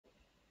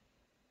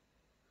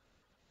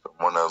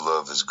One I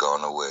love has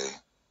gone away,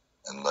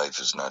 and life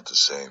is not the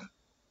same.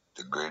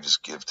 The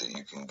greatest gift that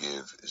you can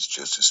give is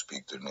just to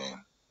speak their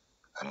name.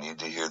 I need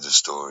to hear the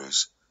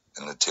stories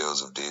and the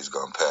tales of days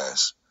gone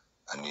past.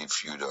 I need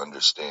for you to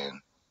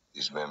understand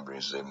these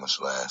memories, they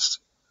must last.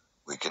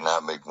 We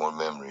cannot make more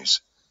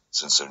memories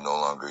since they're no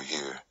longer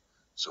here.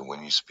 So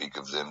when you speak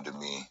of them to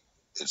me,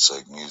 it's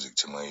like music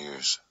to my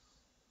ears.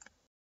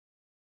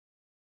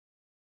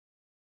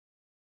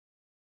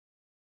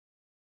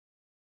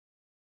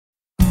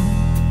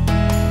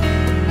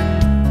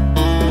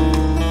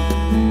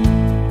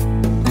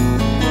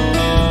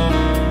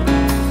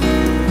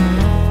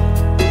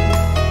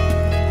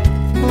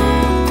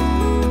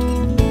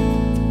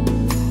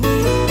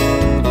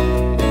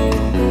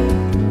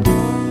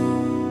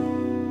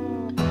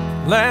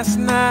 Last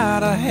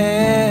night I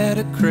had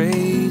a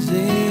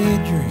crazy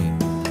dream.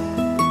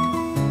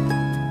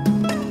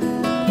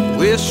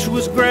 Wish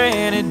was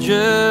granted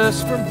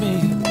just for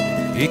me.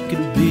 It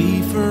could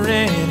be for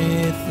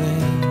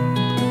anything.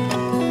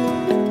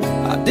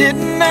 I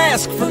didn't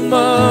ask for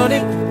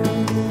money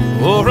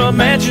or a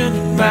mansion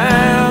in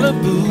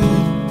Malibu.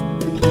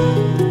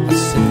 I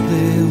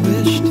simply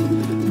wished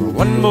for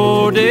one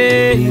more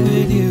day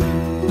with you.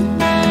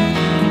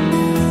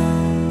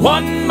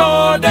 One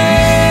more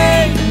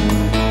day,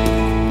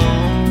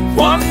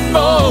 one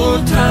more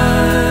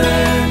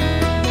time,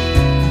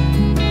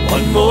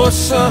 one more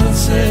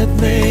sunset,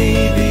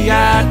 maybe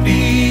I'd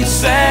be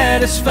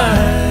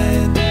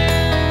satisfied.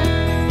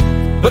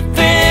 But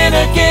then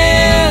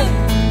again,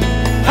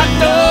 I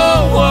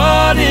know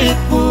what it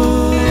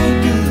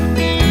would do.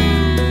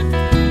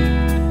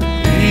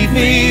 Leave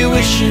me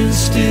wishing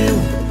still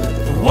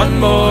for one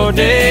more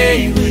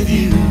day with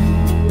you.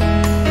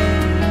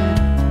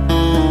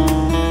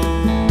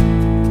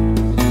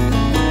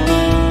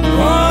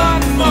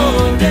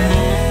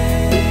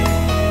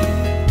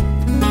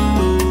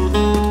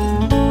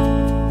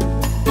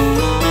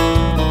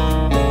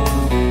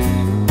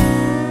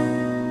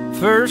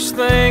 First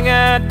thing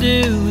I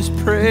do is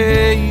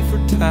pray for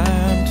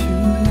time to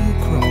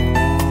crawl.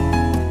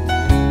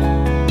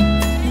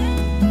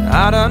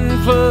 I'd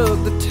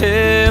unplug the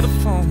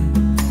telephone,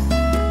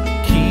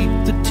 keep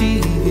the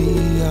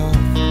TV off.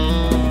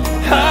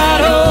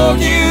 I'd hold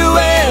you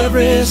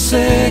every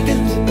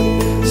second,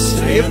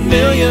 say a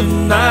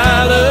million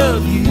I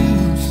love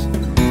yous.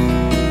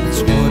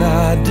 That's what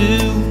I do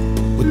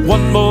with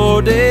one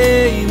more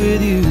day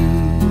with you.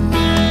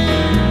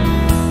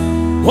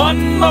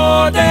 One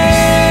more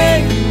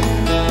day,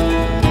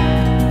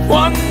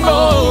 one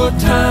more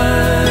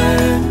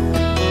time,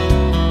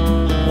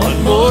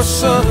 one more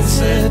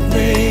sunset,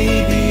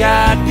 maybe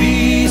I'd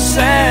be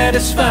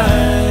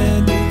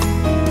satisfied.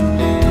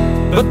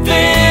 But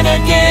then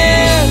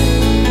again,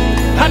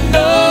 I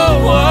know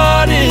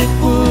what it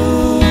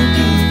would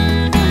do.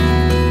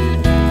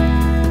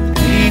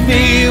 Leave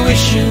me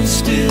wishing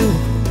still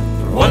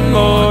for one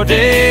more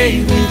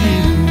day with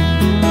you.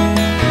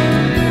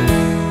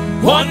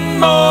 One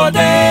more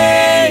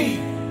day,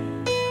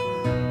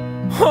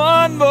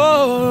 one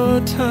more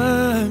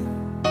time,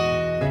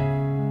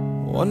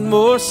 one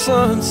more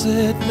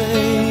sunset,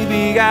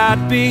 maybe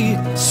I'd be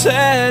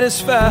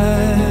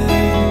satisfied.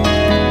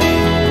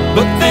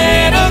 But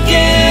then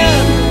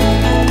again,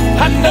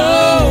 I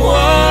know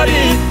what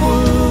it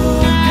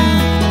would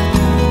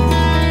do.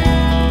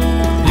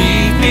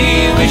 Leave me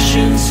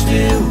wishing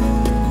still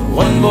for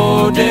one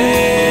more day.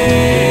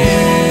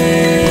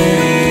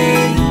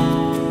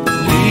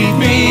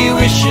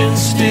 Wishing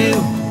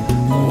still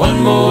one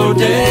more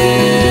day.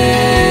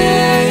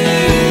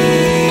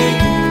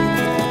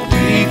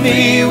 Leave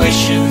me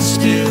wishing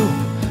still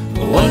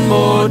one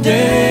more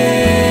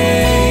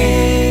day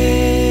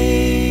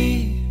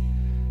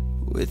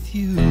with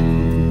you.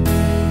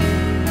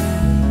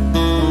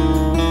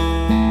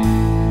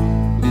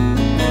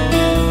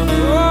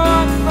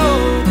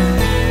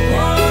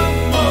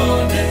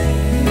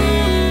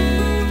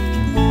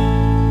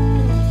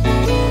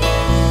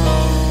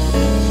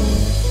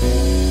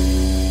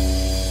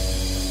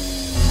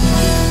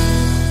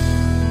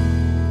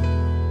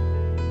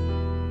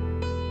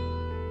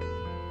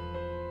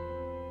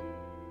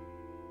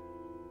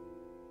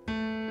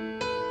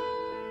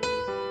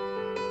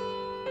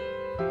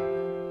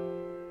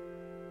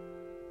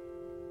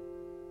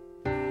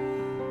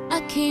 I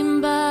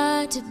came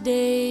by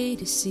today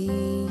to see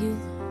you.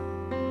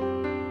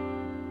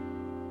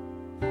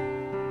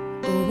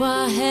 Oh,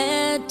 I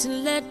had to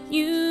let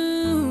you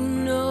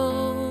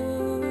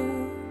know.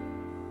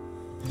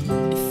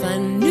 If I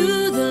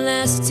knew the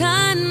last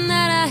time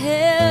that I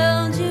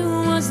held you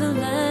was the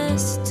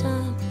last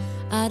time,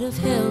 I'd have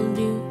held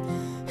you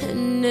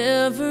and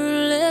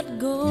never let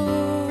go.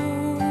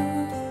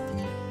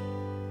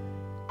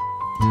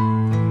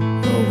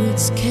 Oh,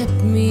 it's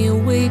kept me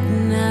awake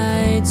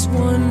nights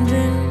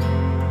wondering.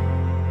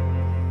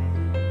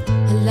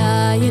 I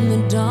lie in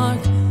the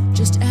dark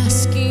just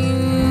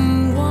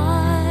asking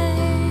why.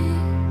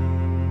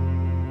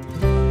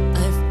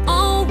 I've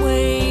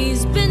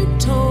always been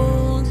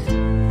told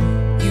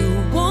you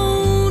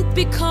won't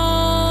be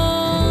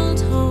called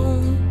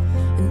home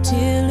until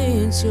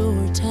since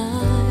your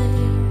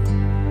time.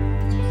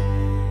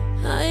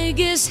 I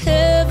guess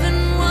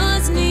heaven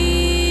was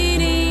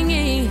needing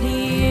a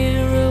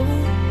hero,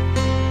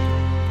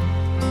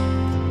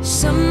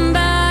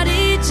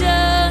 somebody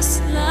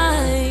just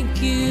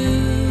like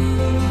you,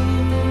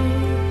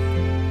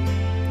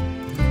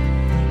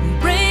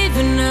 brave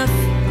enough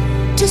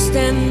to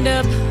stand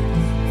up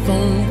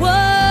for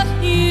what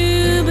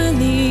you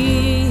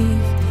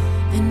believe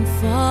and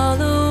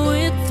follow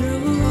it through.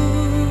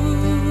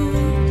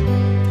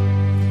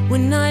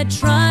 When I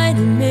try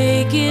to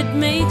make it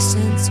make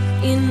sense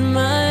in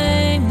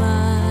my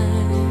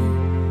mind,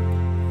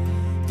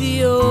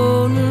 the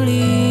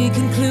only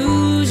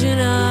conclusion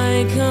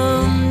I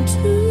come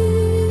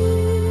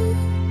to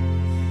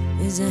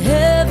is that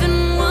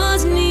heaven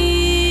was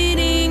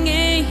needing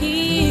a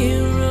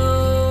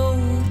hero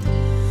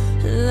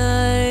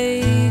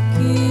like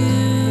you.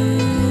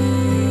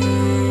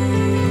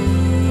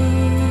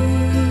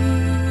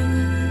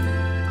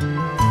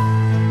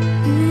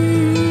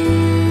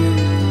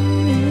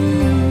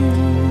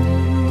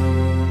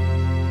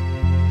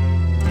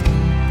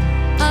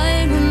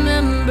 I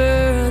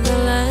remember the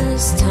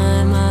last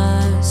time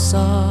I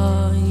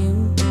saw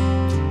you.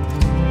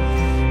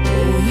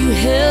 Oh, you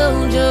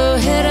held your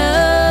head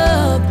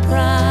up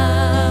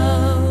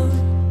proud.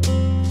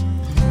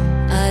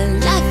 I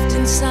laughed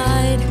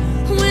inside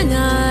when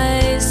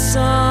I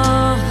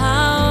saw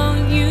how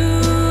you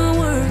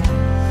were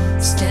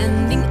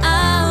standing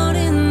out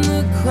in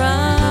the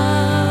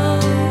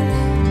crowd.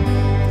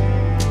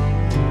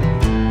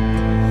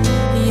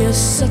 You're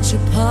such a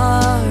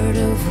part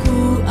of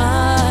who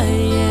I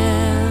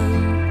am.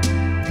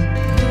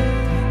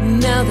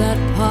 Now that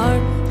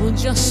part will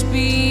just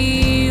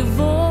be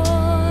void.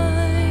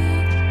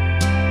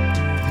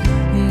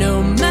 No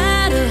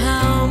matter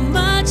how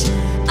much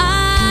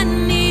I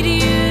need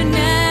you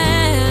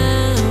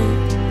now,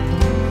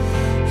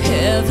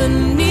 heaven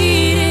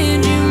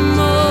needed you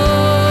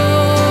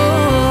more.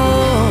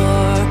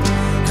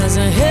 'Cause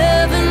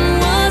heaven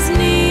was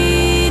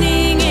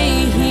needing a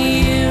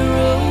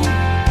hero,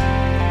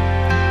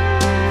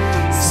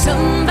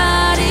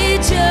 somebody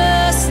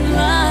just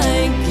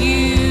like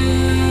you,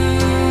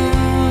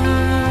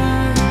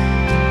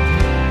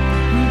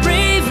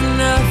 brave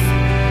enough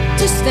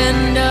to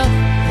stand up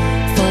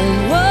for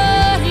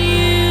what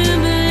you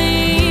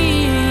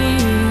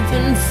believe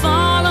and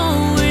follow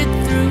it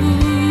through.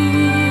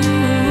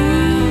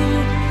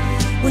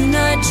 When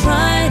I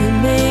try to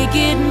make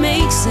it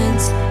make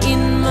sense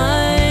in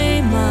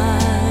my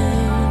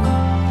mind,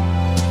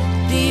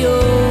 the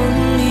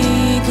only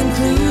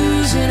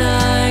conclusion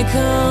I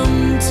come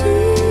to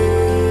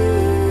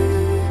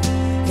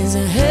is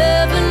that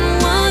heaven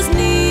was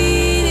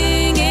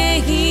needing a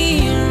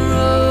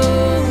hero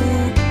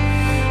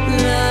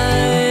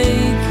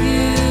like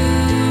you.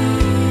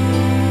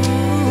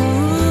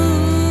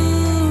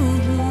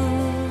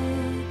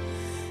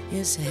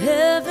 Yes,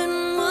 heaven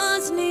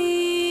was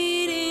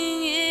needing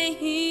a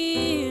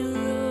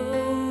hero,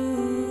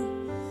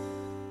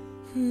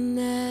 and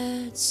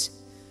that's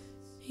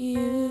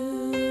you.